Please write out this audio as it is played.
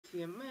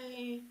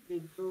BcmA.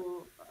 We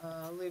do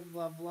live,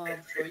 love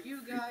for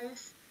you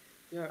guys.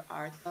 You're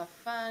our tough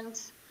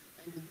fans.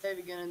 And today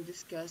we're gonna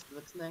discuss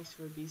what's next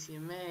for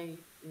BcmA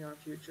in our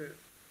future.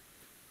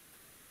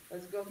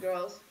 Let's go,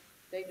 girls.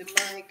 Take the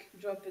mic,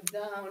 drop it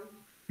down.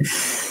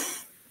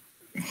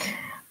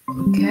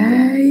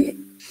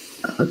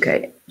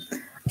 Okay.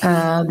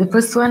 The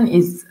first one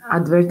is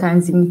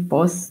advertising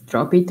posts.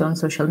 Drop it on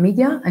social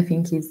media. I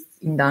think it's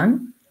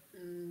done.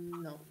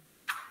 No.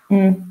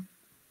 Mm.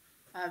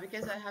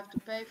 Because I have to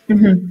pay for it,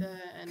 and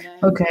I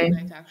have to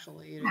write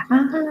actually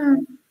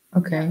record.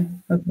 Okay.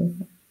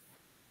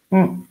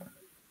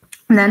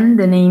 Then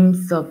the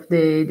names of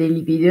the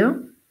daily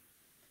video.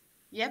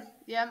 Yep.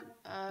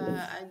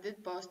 I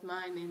did post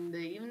mine in the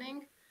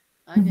evening.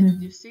 Anya,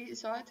 did you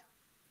saw it?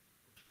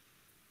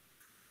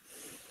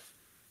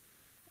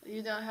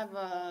 You don't have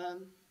a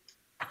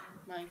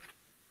mic.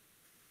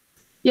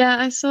 Yeah,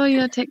 I saw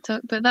your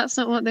TikTok, but that's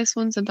not what this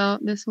one's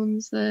about. This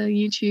one's the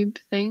YouTube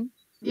thing.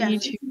 Yeah.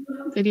 YouTube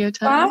video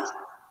topics.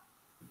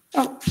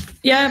 Oh,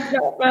 yeah,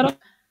 better.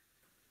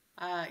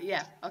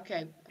 Yeah,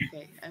 okay.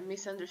 I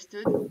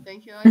misunderstood.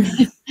 Thank you, Anya.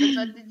 But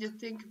what did you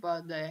think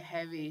about the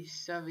heavy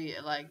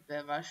Soviet, like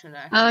the Russian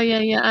accent? Oh, yeah,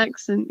 your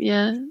accent.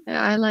 Yeah,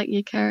 I like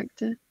your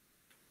character.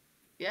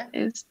 Yeah?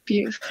 It's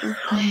beautiful.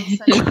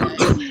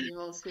 You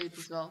will see it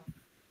as well.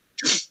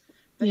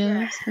 But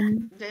yeah,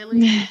 daily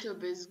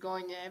YouTube is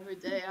going every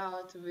day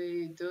out.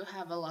 We do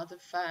have a lot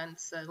of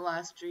fans.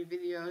 Last 3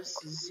 videos,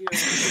 0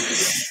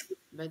 views.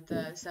 But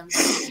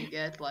sometimes we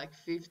get like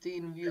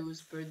 15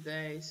 views per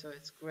day, so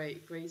it's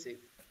crazy.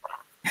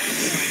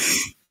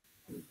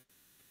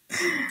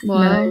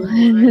 Wow.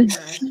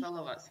 Guys,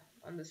 follow us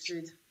on the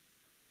street.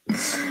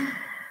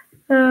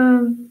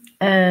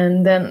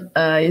 And then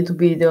YouTube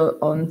video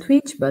on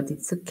Twitch, but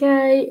it's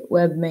okay.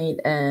 Webmade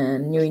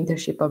and new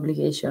internship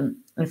application.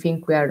 I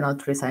think we are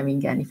not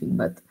receiving anything,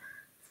 but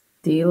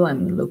still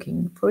I'm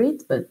looking for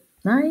it, but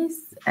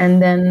nice.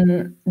 And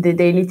then the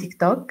daily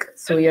TikTok.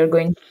 So you're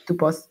going to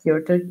post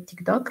your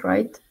TikTok,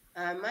 right?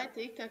 My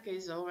TikTok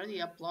is already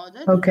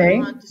uploaded. Okay, I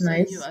want to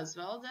send you as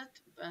well that.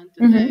 And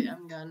today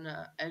I'm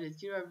gonna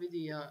edit your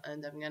video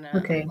and I'm gonna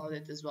upload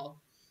it as well.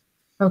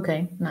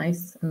 Okay,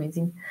 nice,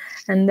 amazing.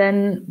 And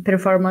then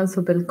performance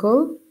open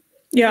call.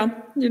 Yeah,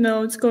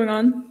 it's going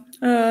on.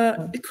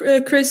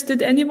 Chris,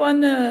 did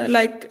anyone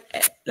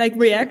like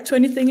react to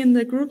anything in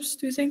the groups?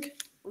 Do you think?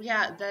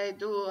 Yeah, they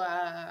do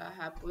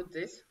have put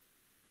this.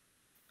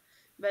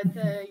 But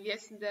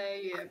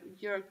yesterday,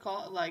 your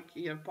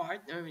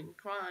partner in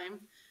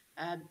crime,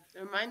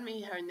 remind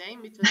me her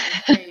name. It was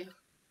okay.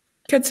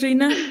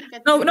 Katrina.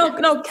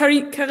 No,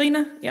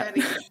 Karina. Yeah.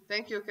 Karina.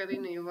 Thank you,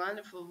 Karina. You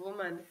wonderful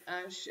woman.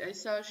 I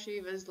saw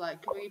she was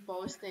like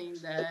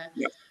reposting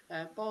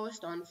the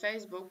post on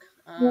Facebook,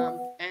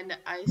 and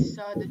I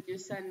saw that you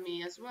sent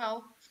me as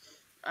well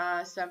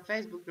some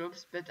Facebook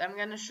groups. But I'm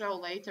gonna show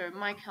later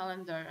my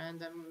calendar,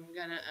 and I'm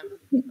gonna.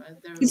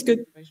 It's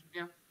good.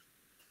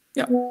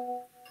 Yeah.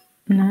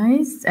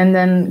 Nice. And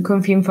then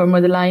confirm for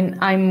Modeline.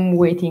 I'm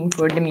waiting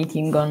for the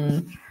meeting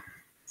on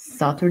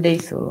Saturday,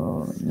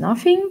 so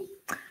nothing.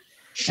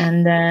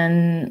 And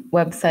then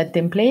website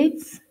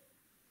templates.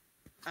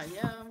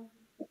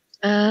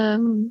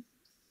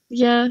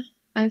 Yeah,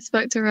 I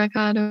spoke to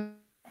Ricardo.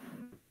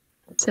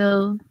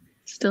 Still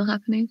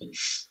happening.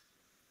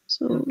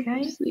 So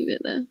just leave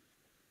it there.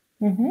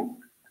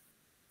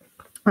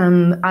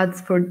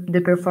 Ads for the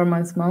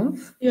performance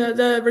month. Yeah,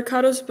 the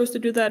Ricardo's supposed to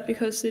do that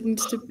because it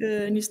needs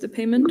the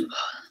payment.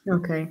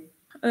 Okay.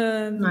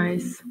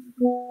 Nice.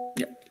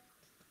 Yeah.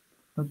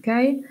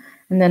 Okay.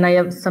 And then I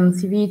have some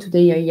CV.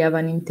 Today I have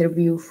an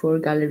interview for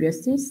gallery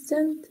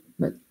assistant,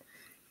 but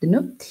don't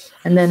know.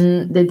 And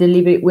then the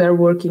delivery, we are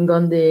working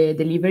on the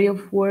delivery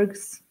of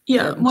works.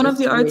 Yeah, one of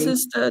the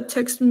artists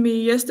texted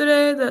me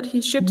yesterday that he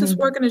shipped his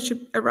work and it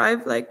should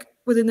arrive like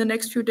within the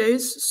next few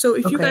days. So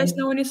if you guys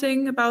know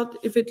anything about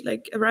if it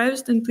like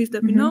arrives, then please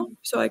let me know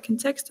so I can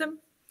text him.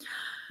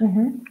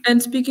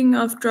 And speaking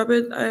of drop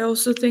it, I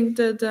also think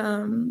that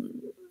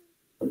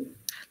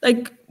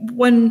like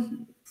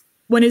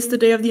when it's the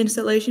day of the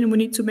installation, we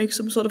need to make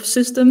some sort of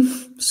system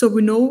so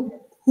we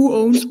know who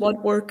owns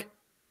what work.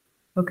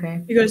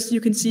 Okay. Because you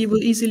can see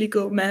we'll easily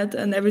go mad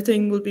and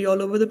everything will be all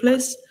over the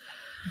place.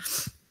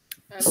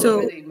 I'm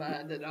already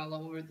mad and all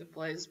over the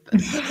place, but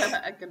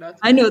I cannot.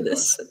 I know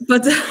this,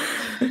 but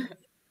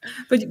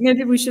but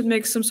maybe we should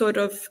make some sort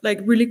of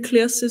like really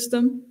clear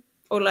system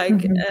or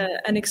like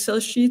an Excel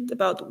sheet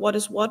about what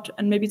is what,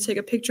 and maybe take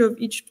a picture of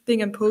each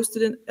thing and post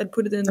it in and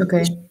put it in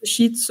the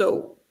sheet.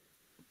 So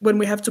when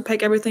we have to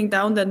pack everything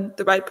down, then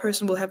the right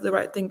person will have the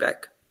right thing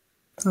back.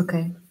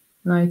 Okay,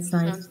 nice.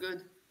 Sounds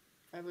good.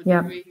 I would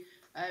agree.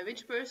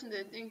 Which person do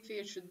you think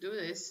should do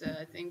this?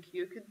 I think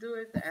you could do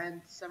it,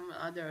 and some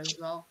other as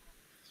well.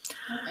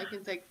 I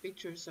can take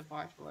pictures of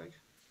artwork.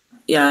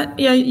 Yeah,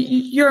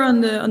 you're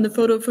on the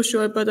photo for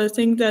sure, but I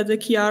think that the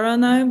Chiara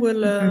and I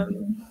will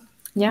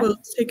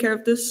take care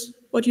of this.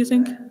 What do you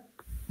think?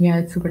 Yeah,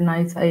 it's super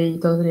nice. I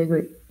totally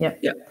agree. Yeah.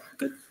 Yeah,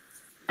 good.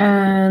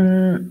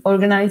 And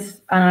organize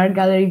an art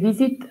gallery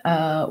visit.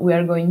 We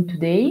are going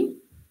today.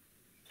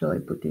 So I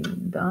put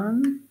it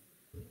done.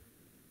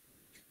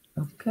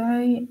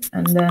 Okay.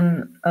 And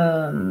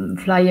then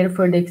flyer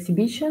for the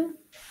exhibition.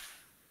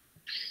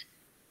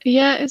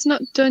 Yeah, it's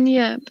not done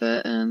yet,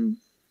 but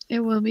it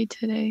will be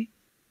today,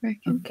 I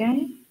reckon.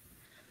 Okay.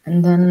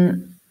 And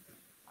then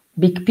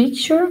big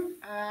picture.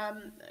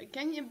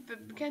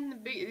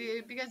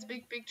 Because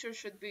big picture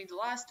should be the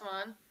last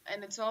one,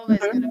 and it's always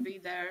gonna be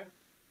there.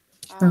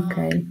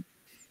 Okay.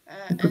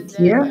 And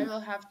here. I will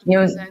have to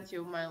present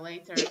you my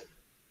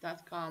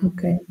later.com.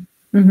 Okay.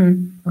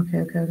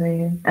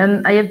 Okay.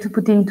 And I have to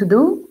put in to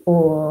do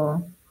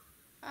or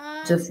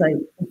just like.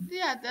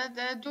 Yeah,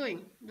 they're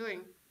doing.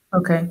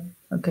 Okay.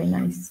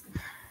 Nice.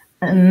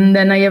 And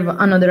then I have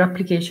another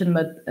application,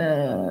 but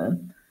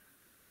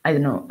I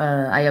don't know.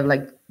 I have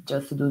like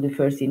just to do the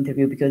first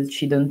interview because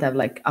she don't have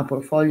like a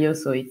portfolio,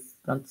 so it's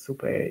not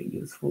super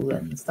useful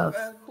and stuff.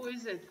 Who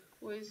is it?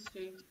 Who is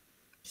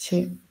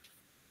she?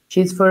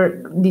 She's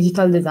for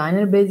digital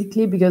designer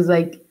basically because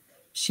like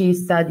she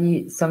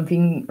studied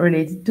something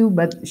related to,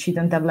 but she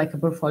don't have like a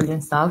portfolio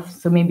and stuff.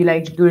 So maybe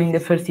like during the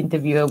first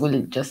interview, I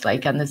will just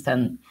like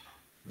understand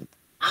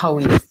how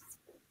it's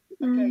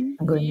going.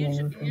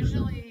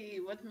 Usually,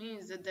 what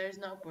means that there's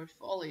no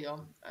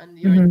portfolio and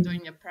you're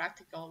doing a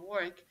practical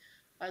work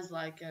as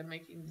like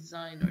making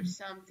design or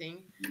something.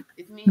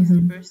 It means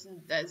the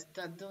person that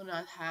do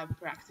not have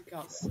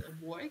practical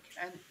work,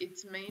 and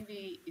it's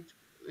maybe it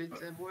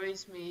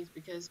worries me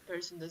because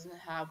person doesn't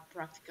have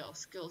practical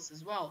skills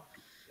as well.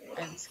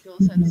 And skill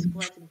set is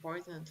quite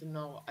important to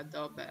know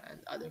Adobe and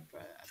other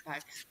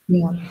packs.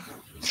 Yeah.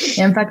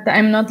 In fact,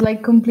 I'm not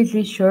like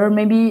completely sure.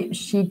 Maybe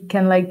she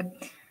can like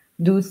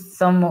do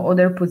some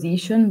other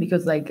position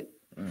because like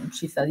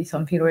she studied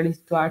something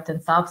related to art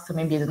and stuff. So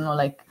maybe I don't know.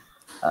 Like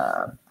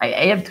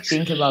I have to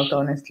think about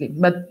honestly,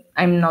 but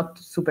I'm not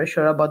super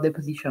sure about the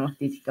position of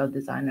digital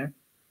designer.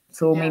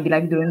 So maybe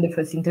like during the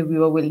first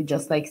interview, I will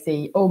just like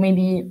say, oh,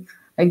 maybe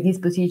like this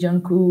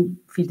position could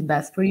fit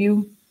best for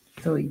you.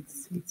 So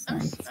it's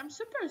nice. I'm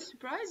super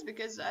surprised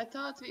because I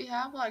thought we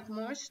have like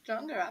more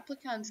stronger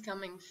applicants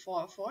coming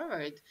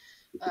forward.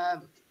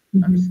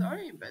 I'm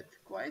sorry, but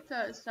quite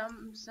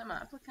some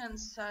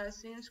applicants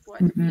seems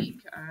quite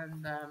weak,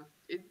 and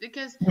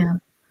because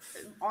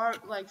our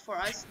like for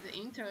us the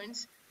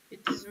interns,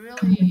 it is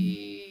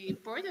really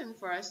important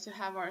for us to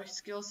have our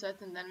skill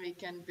set, and then we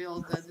can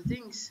build the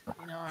things,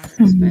 our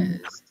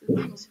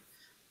things.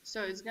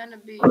 So it's gonna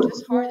be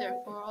just harder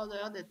for all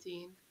the other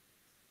team.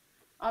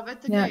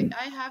 But okay,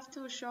 I have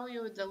to show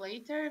you the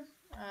later.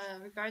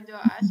 Ricardo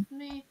asked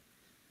me,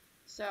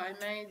 so I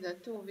made a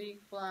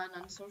 2-week plan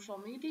on social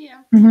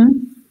media.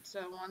 It's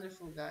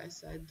wonderful,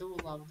 guys. I do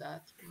love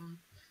that.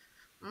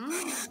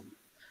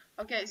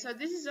 Okay, so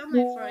this is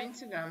only for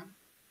Instagram.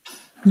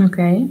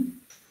 Okay.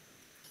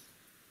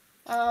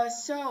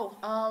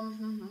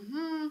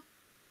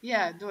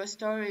 Yeah, do a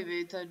story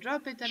with a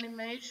drop it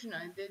animation.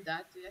 I did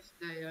that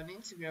yesterday on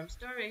Instagram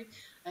story.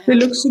 They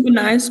look super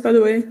nice, by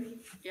the way.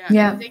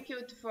 Yeah. Thank you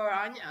for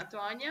Anya. To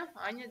Anya.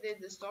 Anya did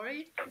the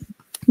story.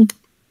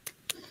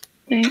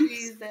 Thanks.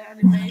 She's the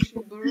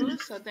animation guru,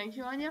 so thank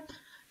you, Anya.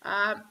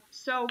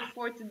 So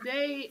for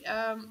today,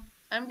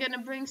 I'm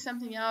gonna bring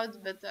something out,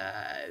 but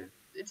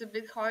it's a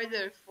bit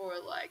harder for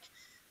like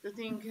to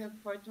think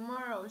for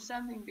tomorrow or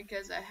something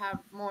because I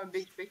have more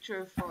big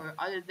picture for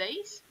other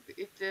days.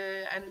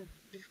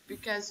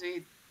 Because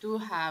we do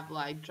have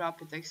like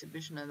drop it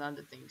exhibition and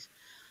other things.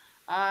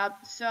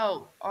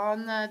 So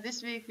on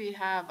this week we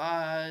have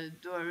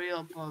do a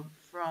reel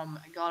from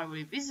a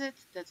gallery visit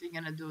that we're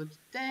gonna do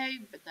today,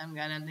 but I'm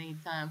gonna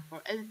need time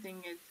for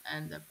editing it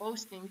and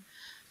posting.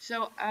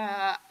 So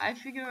I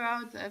figure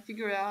out the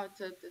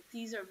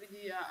teaser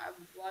video I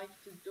would like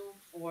to do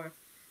for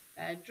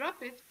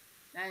drop it,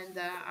 and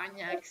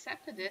Anya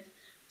accepted it.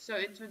 So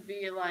it would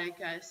be like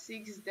a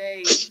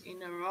 6-day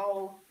in a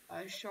row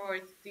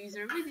short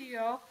teaser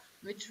video,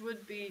 which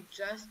would be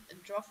just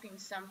dropping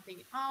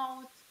something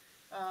out.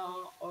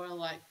 Or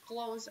like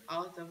close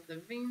out of the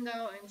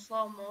window in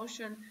slow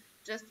motion,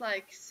 just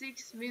like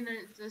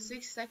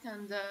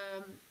 6-second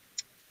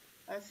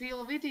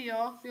film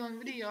video,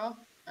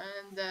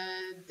 and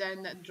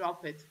then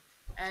drop it.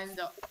 And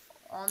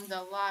on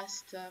the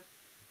last,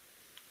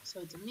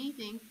 so the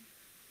meeting.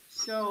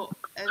 So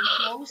and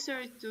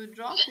closer to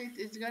drop it,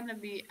 it's gonna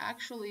be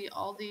actually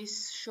all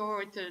these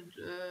short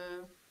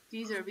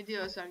teaser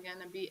videos are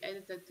gonna be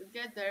edited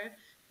together,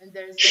 and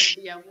there's gonna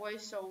be a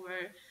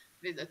voiceover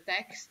with a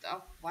text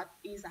of what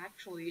is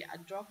actually a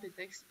drop it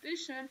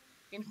exhibition,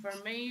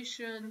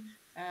 information,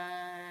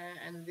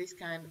 and this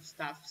kind of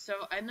stuff.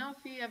 So I know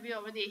Fia, we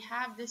already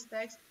have this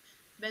text,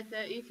 but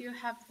if you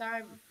have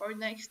time for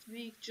next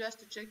week just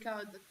to check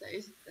out the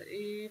text,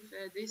 if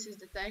this is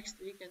the text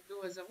we can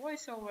do as a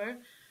voiceover,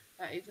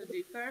 it would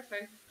be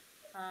perfect.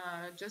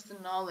 Just a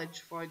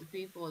knowledge for the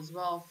people as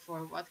well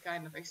for what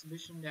kind of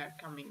exhibition they are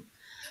coming.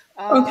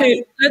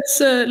 Okay,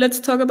 let's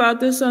talk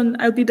about this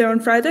I'll be there on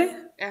Friday.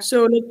 Yeah.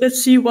 So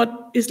let's see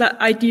what is that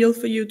ideal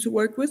for you to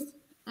work with.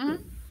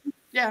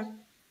 Yeah.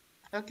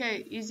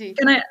 Okay, easy.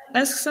 Can I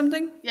ask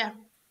something? Yeah.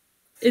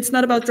 It's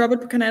not about Drop It,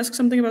 but can I ask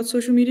something about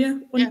social media?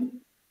 Yeah.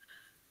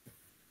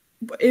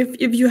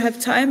 If you have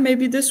time,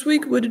 maybe this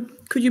week,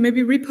 could you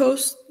maybe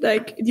repost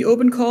like the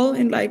open call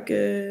in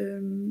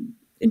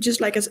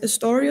just like a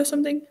story or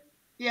something?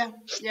 Yeah.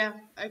 Yeah.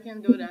 I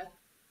can do that.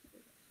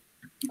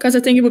 Because I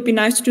think it would be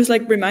nice to just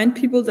like remind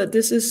people that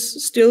this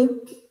is still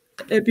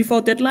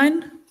before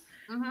deadline,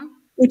 Mm-hmm.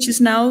 which is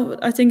now,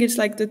 I think it's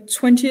like the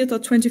 20th or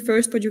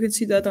 21st, but you can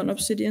see that on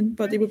Obsidian.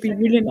 But it would be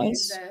really 22nd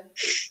is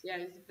nice. the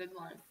is the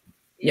deadline.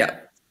 Yeah.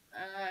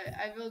 Yeah,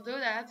 I will do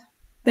that.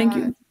 thank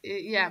you.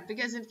 Yeah,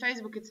 because in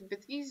Facebook it's a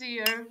bit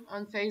easier.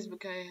 On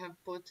Facebook, I have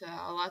put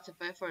a lot of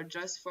effort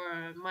just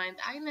for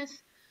mindfulness.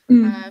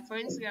 For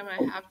Instagram,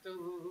 I have to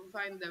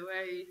find a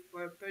way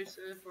for a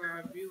person, for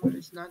our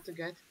viewers, not to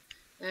get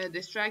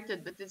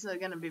distracted. But it's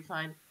gonna be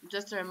fine.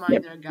 Just a Yep.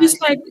 reminder, Just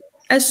guys. like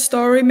a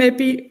story,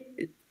 maybe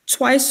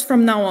twice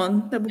from now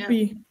on. That would Yeah.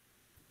 be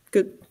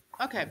good.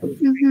 Okay.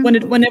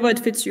 Whenever it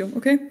fits you,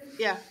 okay?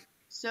 Yeah.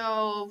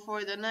 So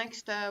for the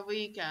next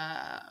week,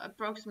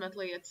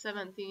 approximately at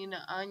 17,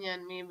 Anya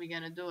and me, we're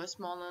gonna do a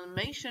small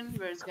animation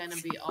where it's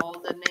gonna be all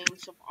the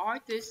names of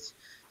artists.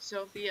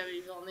 Sophia,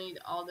 we will need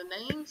all the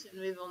names and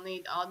we will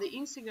need all the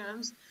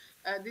Instagrams.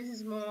 This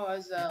is more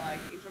as a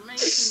like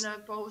information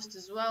post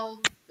as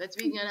well. That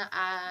we're gonna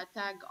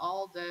tag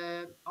all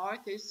the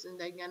artists and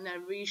they're gonna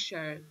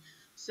reshare.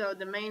 So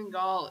the main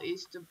goal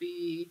is to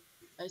be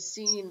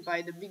seen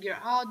by the bigger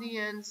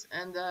audience,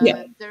 and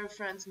Yeah. their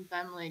friends and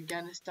family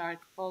gonna start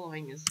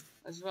following us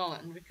as well.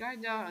 And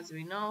Ricardo, as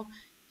we know,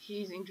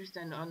 he's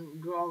interested on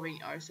growing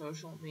our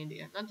social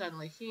media. Not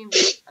only him,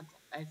 but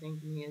I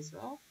think me as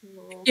well.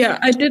 We'll Yeah,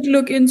 see. I did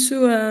look into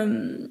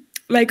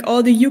like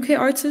all the UK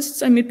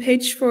artists. I made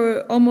page for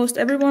almost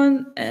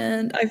everyone,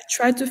 and I've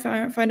tried to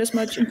find as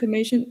much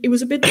information. It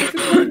was a bit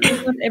difficult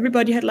because not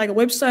everybody had like a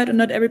website, and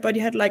not everybody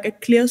had like a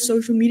clear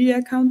social media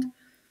account.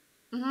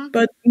 Mm-hmm.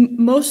 But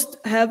most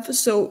have,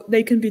 so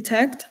they can be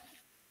tagged,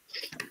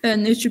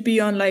 and it should be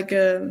on like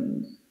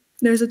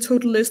there's a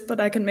total list, but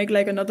I can make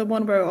like another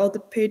one where all the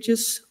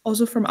pages,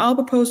 also from our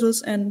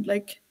proposals and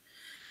like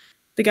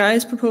the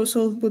guy's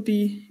proposal, will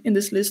be in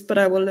this list. But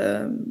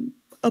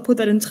I'll put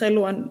that in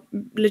Trello and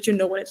let you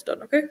know when it's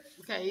done. Okay?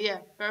 Okay, yeah,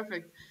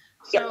 perfect.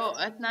 Yeah. So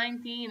at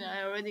 19,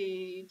 I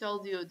already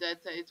told you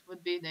that it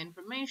would be the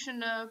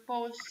information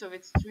post. So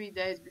it's 3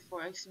 days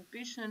before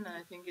exhibition.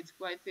 I think it's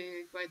quite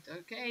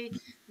okay.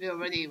 We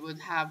already would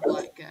have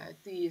like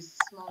these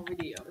small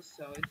videos,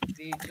 so it would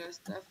be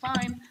just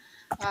fine.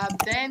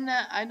 Then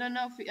I don't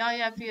know if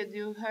yeah, Fia,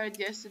 you heard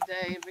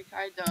yesterday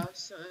Ricardo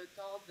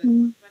told that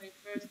on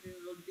 21st we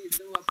will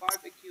do a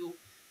barbecue,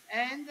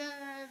 and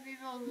we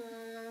will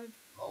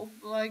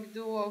like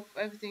do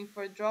everything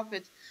for drop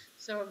it.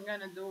 So I'm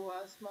gonna do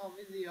a small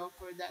video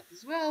for that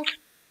as well.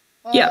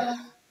 Yeah. Uh,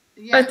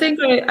 I yeah, think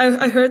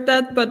I heard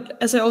that, but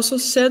as I also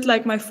said,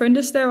 like my friend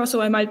is there,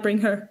 so I might bring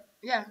her.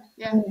 yeah,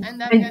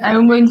 and I'm gonna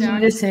I'm bring going the to do the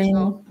artist as same.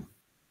 well.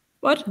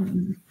 What?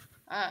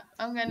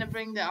 I'm gonna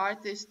bring the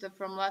artist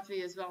from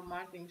Latvia as well,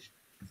 Martin.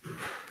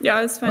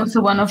 Yeah, it's fine. Also,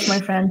 one of my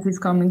friends is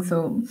coming, so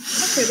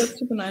Okay, that's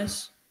super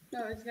nice. So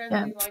it's gonna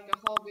yeah. be like a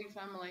whole big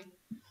family.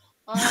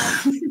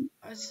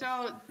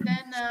 So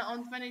then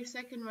on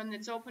 22nd, when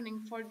it's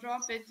opening for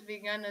Drop It,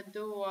 we're gonna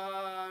do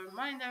a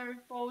reminder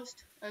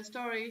post, a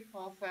story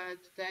of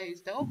today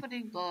is the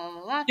opening, blah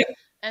blah blah. Yeah.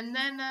 And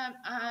then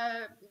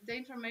the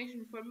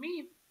information for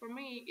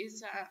me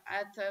is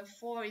at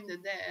 4 in the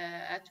day,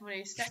 at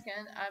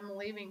 22nd, I'm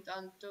leaving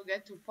to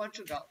get to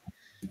Portugal.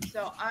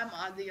 So I'm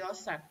at the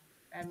Osak,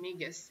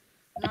 amigas,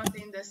 not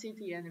in the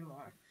city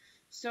anymore.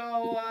 So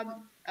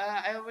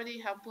I already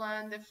have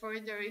planned the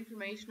further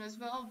information as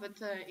well,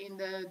 but in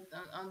the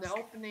on the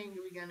opening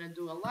we're gonna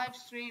do a live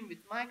stream with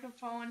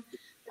microphone.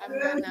 I'm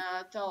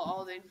gonna tell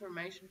all the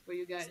information for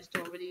you guys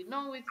to already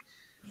know it.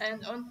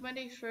 And on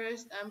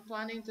 21st, I'm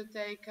planning to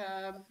take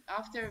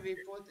after we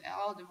put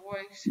all the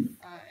works,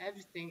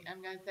 everything.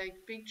 I'm gonna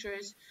take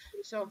pictures.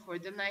 So for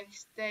the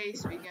next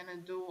days, we're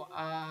gonna do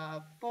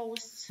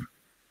posts,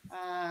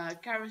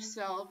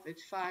 carousel with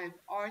 5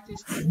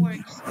 artist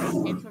works,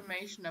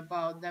 information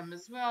about them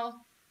as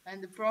well,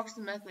 and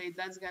approximately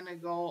that's gonna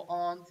go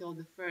on till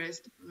the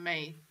 1st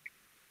May.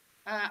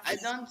 I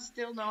don't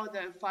still know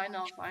the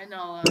final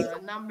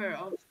number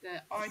of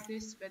the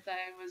artists, but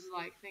I was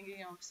like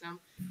thinking of some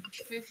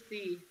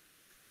 50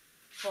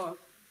 for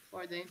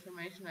the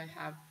information I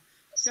have.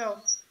 So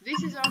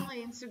this is only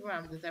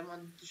Instagram that I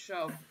wanted to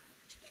show.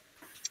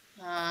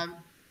 Um,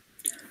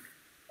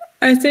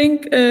 I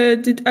think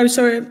I'm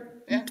sorry,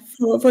 yeah,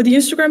 for the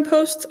Instagram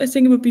post, I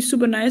think it would be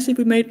super nice if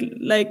we made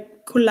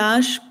like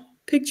collage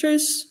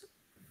pictures.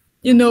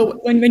 You know,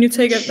 when you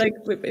take it, like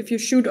if you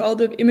shoot all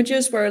the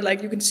images where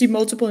like you can see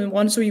multiple in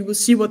one, so you will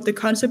see what the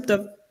concept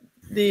of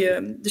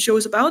the show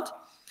is about,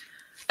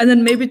 and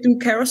then maybe do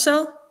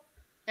carousel.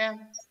 yeah.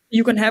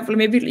 You can have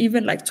maybe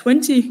even like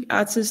 20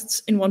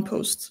 artists in one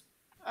post.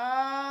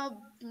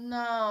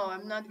 No,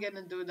 I'm not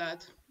gonna do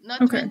that.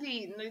 Not Okay.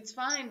 20, it's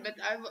fine, but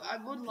I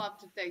would love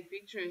to take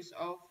pictures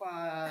of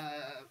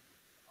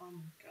oh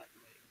my god,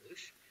 my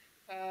English.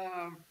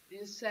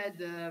 You said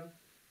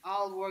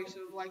all works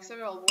like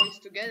several works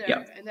Yeah. together,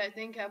 and I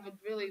think I would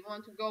really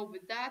want to go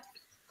with that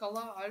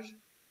collage.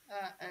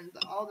 And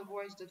all the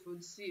words that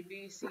would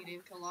be seen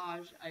in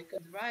collage I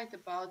could write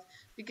about,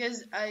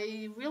 because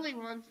I really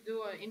want to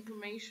do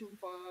information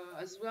for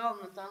as well,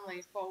 not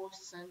only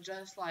posts and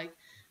just like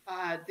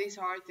this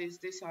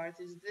artist, this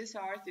artist, this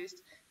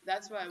artist.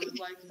 That's why I would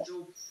like to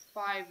do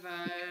 5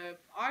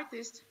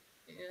 artists.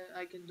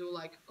 I can do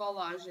like a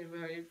collage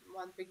where in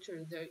one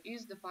picture there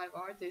is the 5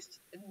 artists,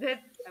 and then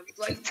I would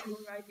like to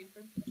write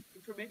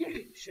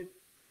information.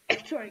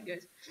 Sorry,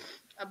 guys,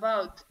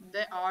 about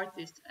the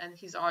artist and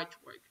his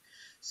artwork.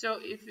 So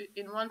if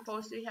in one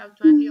post we have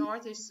 20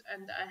 artists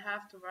and I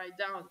have to write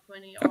down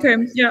 20 Okay.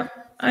 artists, Yeah,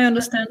 I it's not.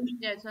 understand.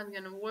 Yeah, it's not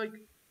gonna work.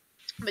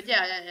 But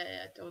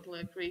yeah, totally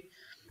agree.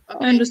 I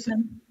Okay,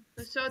 understand.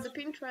 so the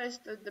Pinterest,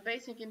 the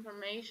basic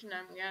information,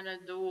 I'm gonna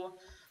do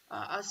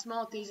a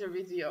small teaser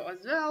video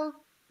as well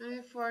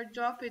for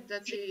drop it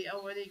that we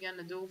already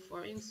gonna do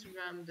for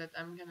Instagram, that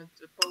I'm gonna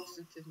post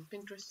it in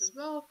Pinterest as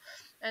well,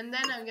 and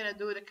then I'm gonna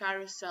do the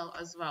carousel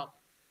as well.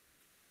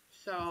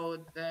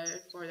 So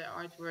for the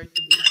artwork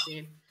to be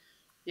seen.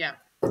 Yeah.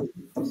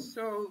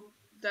 So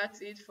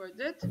that's it for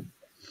that.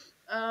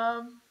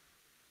 Um,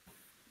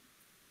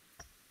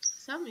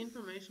 some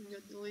information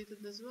got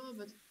deleted as well,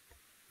 but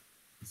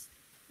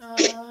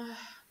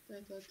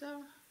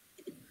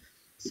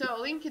so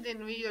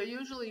LinkedIn, we are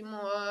usually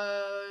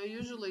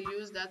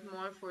use that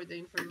more for the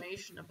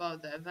information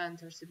about the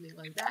event or something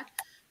like that.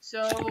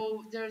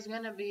 So there's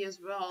gonna be as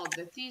well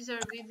the teaser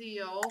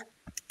video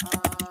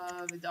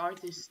with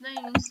artists'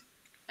 names,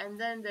 and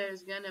then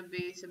there's gonna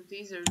be some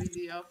teaser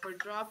video for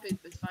Drop It.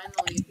 But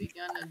finally, we're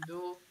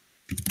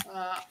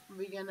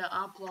gonna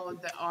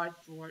upload the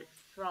artwork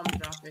from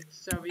Drop It.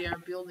 So we are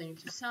building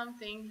to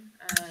something,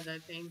 and I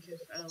think if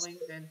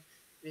LinkedIn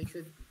we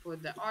could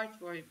put the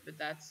artwork, but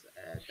that's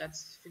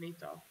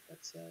finito.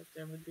 That's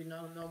there would be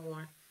no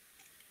more.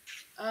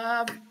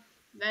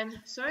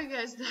 Then sorry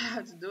guys to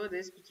have to do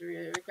this, but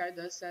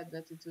Ricardo said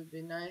that it would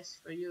be nice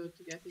for you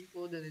to get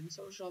included in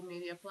social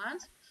media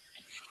plans,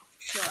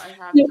 so I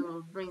have Yeah.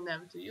 to bring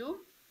them to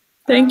you.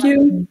 Thank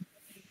you.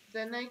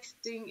 The next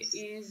thing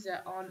is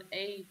on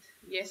 8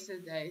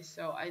 yesterday,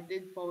 so I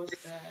did post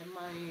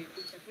my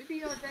TikTok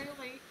video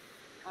daily.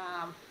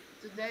 Um,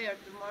 Today or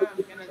tomorrow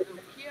I'm gonna do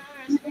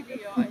Kiara's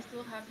video. I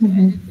still have to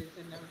edit it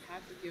and I would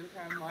have to give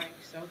her a mic,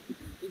 so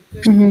it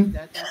could be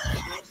that after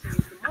posting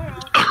it tomorrow,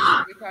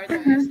 Ricardo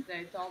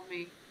yesterday told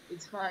me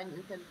it's fine,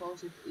 you can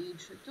post it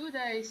each 2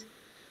 days.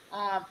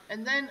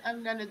 And then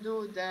I'm gonna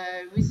do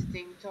the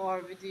visiting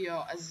tour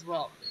video as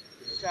well.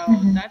 So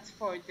that's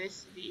for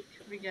this week.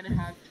 We're gonna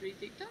have 3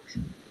 TikToks.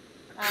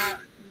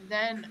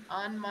 Then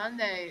on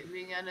Monday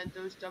we're gonna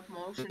do stop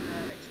motion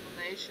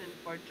explanation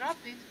for Drop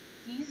It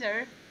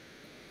teaser.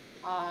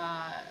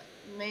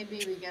 Maybe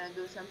we're gonna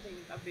do something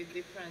a bit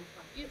different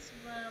from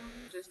Instagram,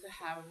 just to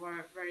have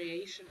a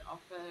variation of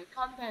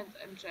content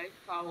and check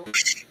how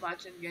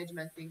much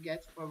engagement we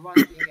get for one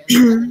thing and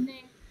another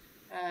thing.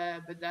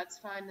 But that's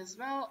fine as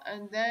well.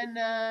 And then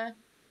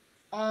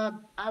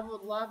I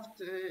would love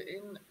to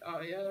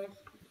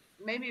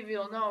maybe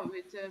we'll know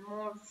it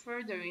more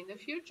further in the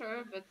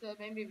future, but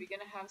maybe we're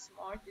gonna have some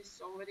artists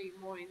already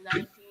more in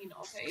 19th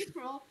of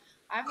April.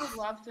 I would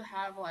love to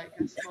have like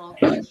a small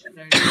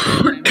questionnaire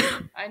for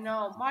them. I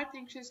know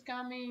Martin is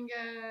coming,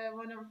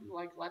 one of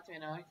like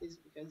Latvian artists,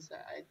 because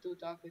I do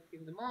talk with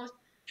him the most.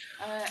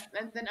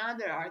 And then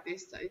other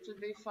artists, it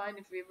would be fine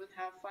if we would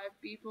have 5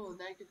 people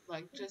and I could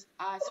like just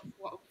ask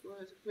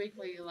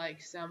quickly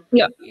like some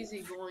Yeah.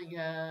 easygoing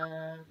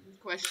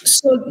questions.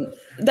 So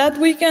that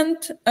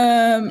weekend,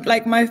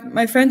 like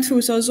my friend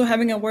who's also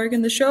having a work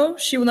in the show,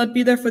 she will not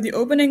be there for the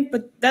opening.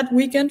 But that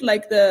weekend,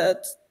 like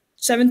the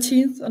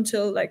 17th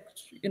until like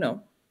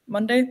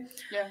Monday,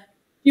 Yeah,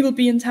 she will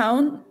be in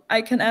town.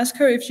 I can ask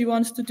her if she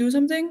wants to do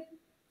something.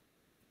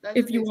 that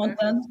If would you be want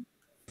perfect. that.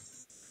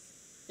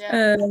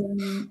 Yeah,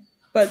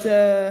 But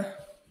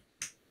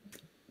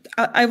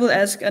I will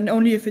ask, and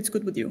only if it's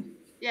good with you.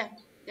 yeah,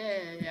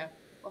 yeah.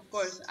 Of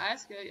course,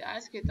 ask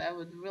it. I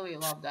would really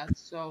love that.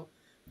 So,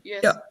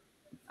 Yeah. yes.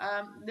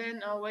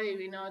 Then already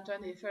we know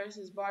 21st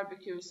is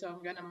barbecue, so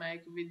I'm gonna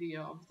make a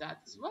video of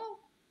that as well,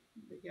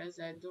 because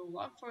I do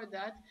love for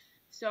that.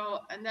 So,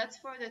 and that's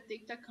for the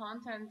TikTok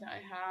content I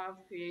have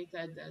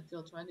created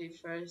till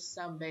 21st,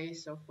 some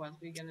base of what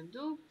we're gonna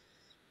do.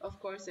 Of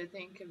course, I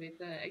think with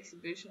the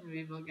exhibition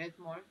we will get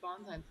more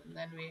content, and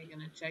then we're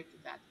gonna check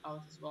that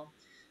out as well.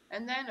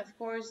 And then, of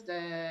course,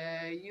 the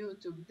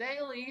YouTube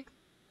daily.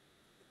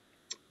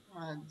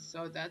 And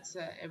so that's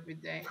every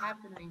day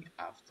happening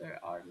after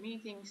our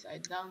meetings. I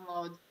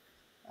download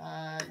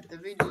the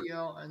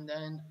video and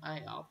then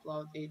I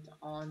upload it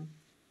on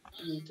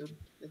YouTube.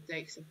 It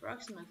takes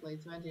approximately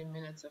 20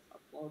 minutes of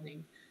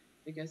uploading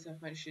because of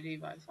my shitty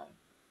Wi-Fi.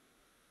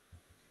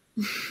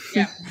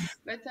 Yeah,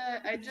 but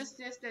I just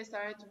yesterday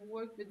started to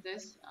work with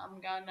this. I'm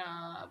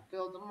gonna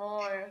build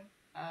more.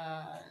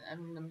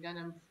 I'm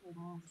gonna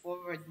move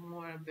forward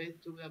more a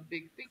bit to a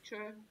big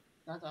picture.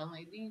 not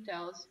only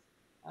details.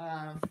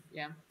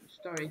 Yeah,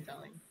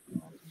 storytelling I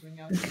want to bring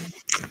out.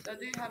 So,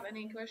 do you have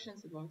any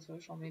questions about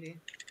social media?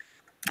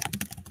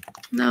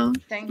 No.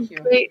 Thank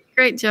you.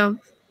 Great job.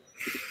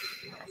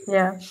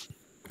 Yeah.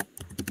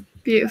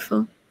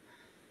 Beautiful.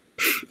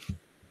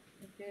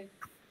 Okay.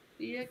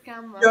 Thea,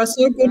 come You're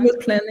so soon good back. with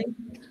planning.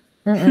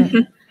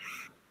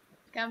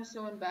 Come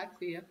soon back,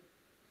 Thea.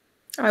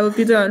 I will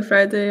be there on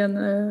Friday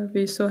and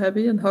be so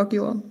happy and hug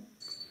you all.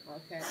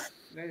 Okay,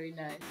 very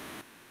nice.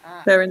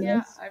 Very Thea,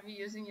 nice. are we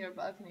using your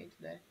balcony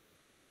today?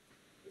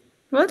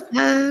 What?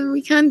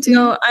 We can do.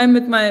 No, I'm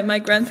at my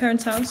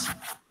grandparents' house.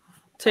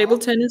 Table Oh,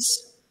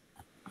 tennis.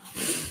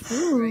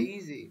 Ooh,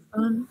 crazy.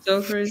 fun.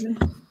 So crazy.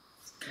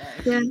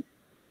 Nice. Yeah.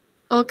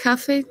 All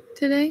cafe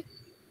today.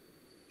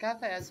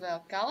 Cafe as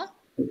well. Kala?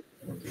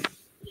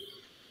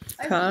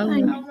 I still Carl.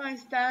 don't have my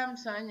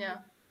stamps,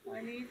 Anya.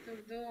 I need to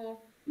do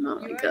Oh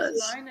my US gosh.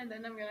 line and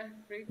then I'm gonna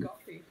have free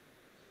coffee.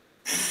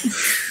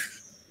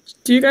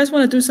 Do you guys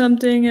want to do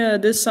something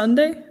this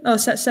Sunday? Oh,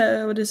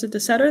 what is it? The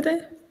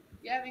Saturday?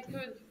 Yeah, we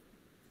could.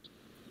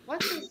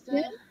 What was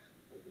Yeah.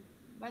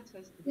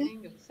 the Yeah.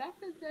 thing of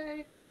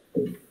Saturday?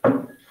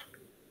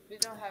 We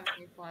don't have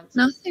any plans.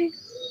 Nothing.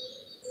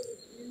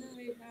 You know,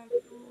 we have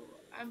to.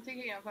 I'm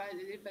thinking about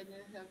it, but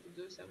then have to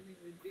do something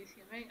with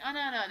BcmA. Oh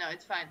no,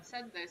 it's fine.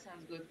 Saturday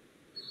sounds good.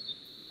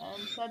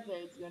 And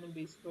Saturday it's gonna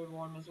be super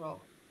warm as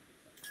well.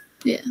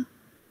 Yeah.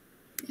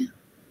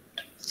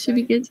 Should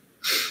be Okay. good.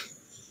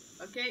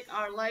 Okay,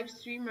 our live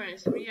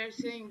streamers, we are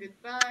saying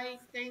goodbye.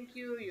 Thank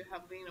you. You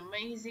have been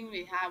amazing.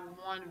 We have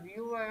one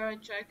viewer, I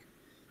check.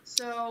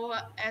 So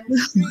end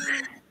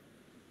stream.